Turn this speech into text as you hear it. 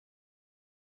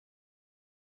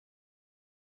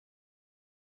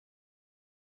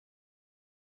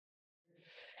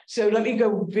So let me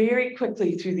go very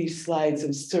quickly through these slides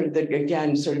and sort of,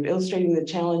 again, sort of illustrating the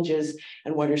challenges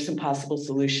and what are some possible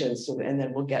solutions. So, and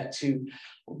then we'll get to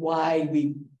why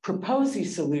we propose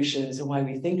these solutions and why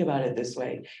we think about it this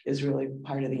way is really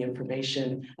part of the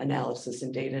information analysis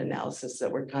and data analysis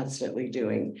that we're constantly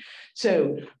doing.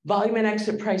 So volume and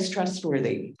exit price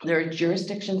trustworthy. There are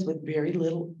jurisdictions with very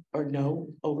little or no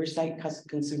oversight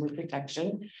consumer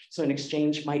protection. So an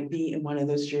exchange might be in one of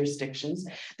those jurisdictions.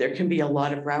 There can be a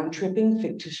lot of round tripping,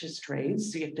 fictitious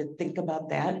trades. So you have to think about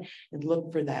that and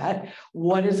look for that.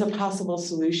 What is a possible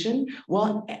solution?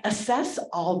 Well, assess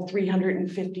all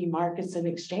 350 markets and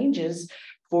exchanges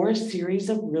for a series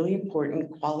of really important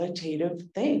qualitative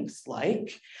things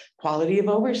like quality of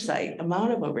oversight,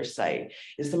 amount of oversight.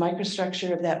 Is the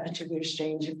microstructure of that particular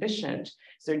exchange efficient?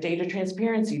 Is there data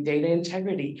transparency, data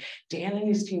integrity? Dan and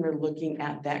his team are looking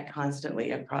at that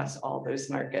constantly across all those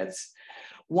markets.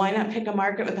 Why not pick a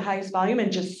market with the highest volume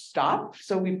and just stop?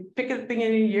 So we pick it at the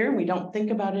beginning of the year and we don't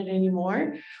think about it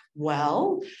anymore.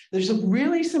 Well, there's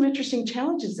really some interesting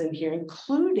challenges in here,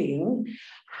 including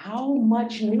how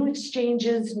much new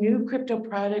exchanges, new crypto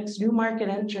products, new market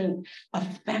entrant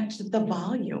affect the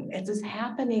volume. It is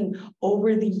happening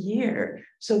over the year.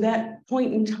 So that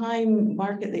point in time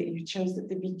market that you chose at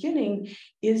the beginning,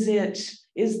 is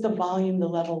the volume, the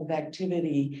level of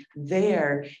activity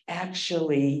there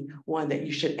actually one that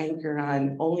you should anchor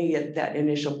on only at that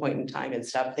initial point in time and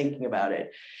stop thinking about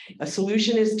it? A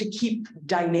solution is to keep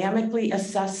dynamically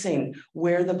assessing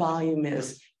where the volume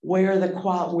is,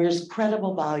 where's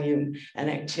credible volume and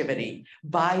activity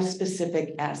by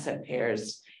specific asset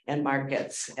pairs and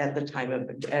markets at the time of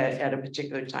at a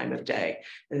particular time of day.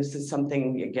 And this is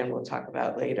something, again, we'll talk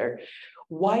about later.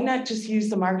 Why not just use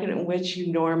the market in which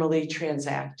you normally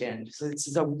transact in? So this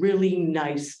is a really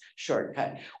nice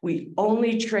shortcut. We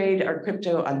only trade our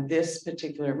crypto on this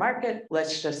particular market.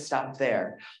 Let's just stop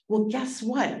there. Well, guess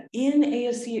what? In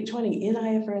ASC 820, in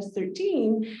IFRS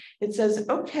 13, it says,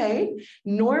 okay,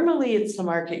 normally it's the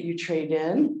market you trade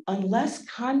in unless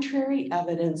contrary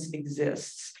evidence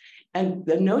exists. And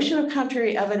the notion of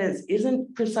contrary evidence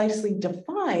isn't precisely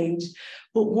defined,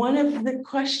 but one of the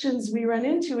questions we run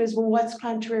into is, well, what's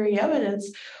contrary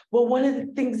evidence? Well, one of the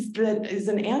things that is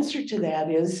an answer to that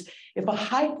is if a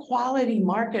high quality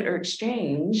market or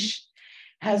exchange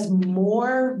has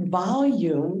more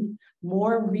volume,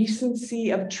 more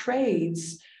recency of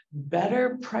trades,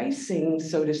 better pricing,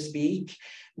 so to speak,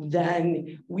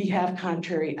 then we have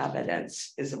contrary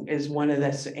evidence is one of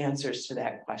the answers to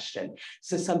that question.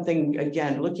 So something,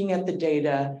 again, looking at the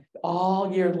data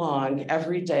all year long,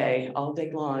 every day, all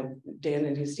day long, Dan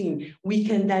and his team, we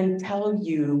can then tell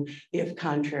you if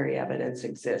contrary evidence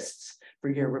exists for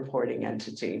your reporting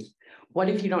entity. What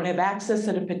if you don't have access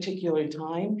at a particular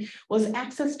time? Was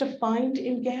access defined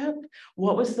in GAAP?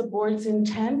 What was the board's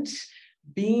intent?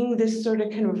 Being this sort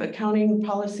of kind of accounting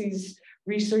policies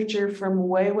researcher from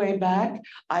way, way back,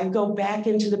 I go back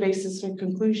into the basis for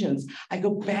conclusions. I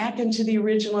go back into the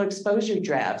original exposure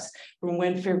drafts from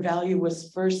when fair value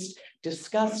was first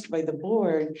discussed by the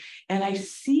board. And I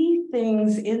see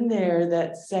things in there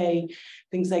that say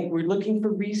things like, we're looking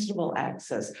for reasonable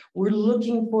access. We're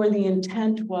looking for, the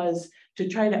intent was to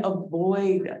try to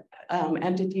avoid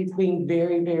entities being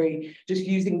very, very, just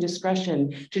using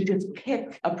discretion to just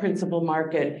pick a principal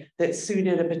market that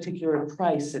suited a particular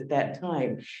price at that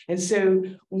time. And so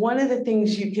one of the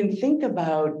things you can think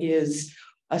about is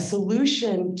a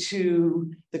solution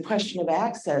to the question of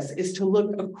access is to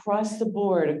look across the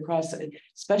board,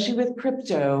 especially with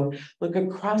crypto, look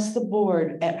across the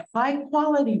board at high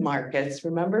quality markets.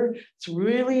 Remember, it's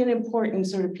really an important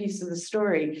sort of piece of the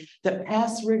story that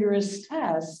pass rigorous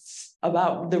tests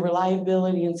about the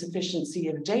reliability and sufficiency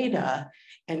of data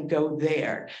and go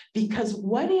there. Because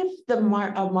what if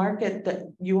a market that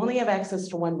you only have access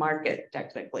to one market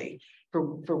technically,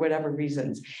 for whatever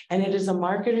reasons. And it is a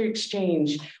market or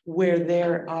exchange where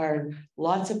there are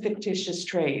lots of fictitious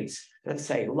trades, let's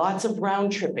say, lots of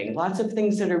round tripping, lots of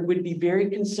things that would be very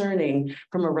concerning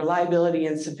from a reliability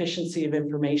and sufficiency of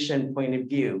information point of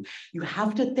view. You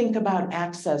have to think about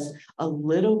access a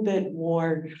little bit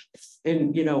more,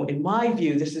 in my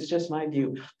view, this is just my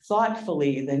view,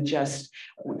 thoughtfully than just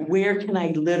where can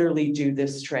I literally do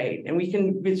this trade?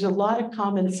 And there's a lot of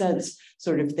common sense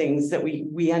sort of things that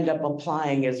we end up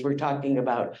applying as we're talking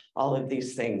about all of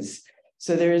these things.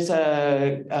 So there's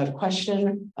a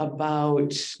question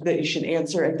about that you should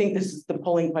answer. I think this is the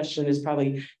polling question is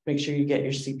probably make sure you get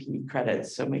your CPE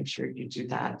credits. So make sure you do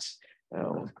that.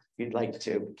 So if you'd like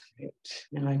to.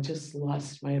 Now I just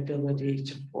lost my ability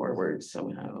to forward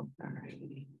somehow. All right,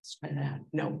 let's try that.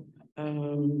 No.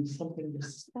 Something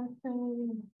just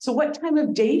happened. So what time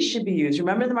of day should be used?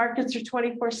 Remember, the markets are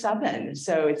 24/7.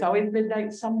 So it's always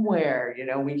midnight somewhere,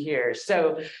 we hear.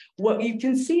 So what you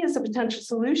can see as a potential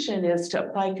solution is to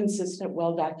apply consistent,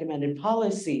 well-documented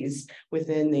policies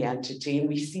within the entity. And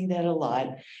we see that a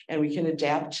lot, and we can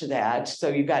adapt to that. So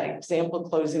you've got example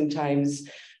closing times.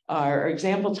 Our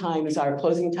example times are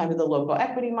closing time of the local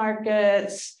equity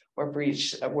markets, or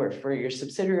for your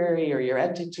subsidiary or your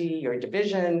entity, your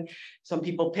division. Some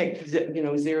people pick,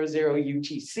 00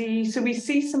 UTC. So we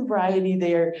see some variety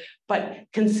there, but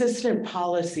consistent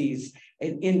policies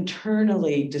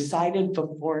internally decided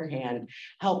beforehand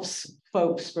helps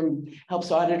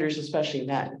auditors, especially,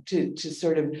 not to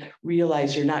sort of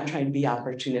realize you're not trying to be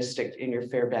opportunistic in your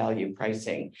fair value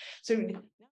pricing. So